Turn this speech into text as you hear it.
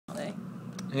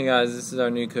Hey guys, this is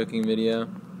our new cooking video.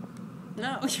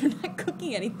 No, you're not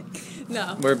cooking anything.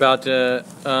 No. We're about to,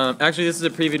 actually this is a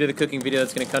preview to the cooking video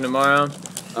that's going to come tomorrow.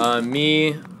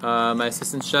 Me, my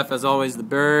assistant chef as always, the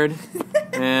bird,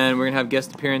 and we're going to have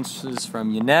guest appearances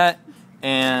from Yannette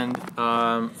and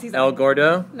El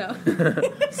Gordo. No.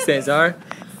 Cesar.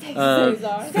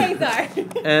 Cesar.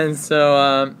 And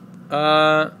so,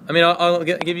 I mean, I'll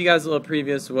give you guys a little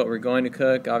preview as to what we're going to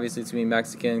cook. Obviously, it's going to be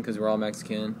Mexican because we're all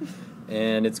Mexican.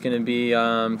 And it's going to be,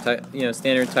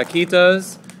 standard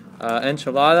taquitos,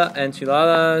 enchiladas,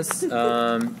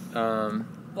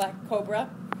 Black cobra.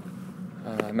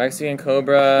 Mexican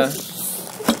cobra.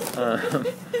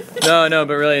 No,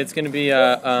 but really, it's going to be,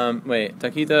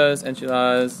 taquitos,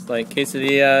 enchiladas, like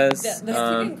quesadillas. The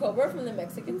chicken cobra from the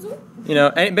Mexican zoo? You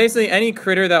know, basically any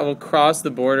critter that will cross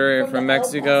the border from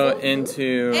Mexico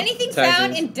into anything Texas.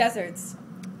 found in deserts.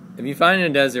 If you find it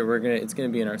in a desert, it's going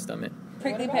to be in our stomach.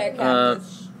 Prickly pear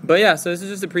cactus. But yeah, so this is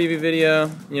just a preview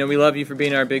video. You know, we love you for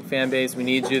being our big fan base. We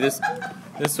need you. This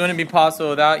wouldn't be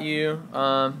possible without you.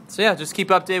 So yeah, just keep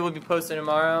updated. We'll be posting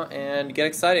tomorrow, and get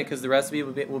excited because the recipe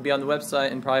will be on the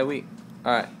website in probably a week.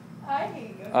 All right. I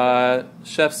hate you.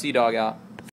 Chef Sea Dog out.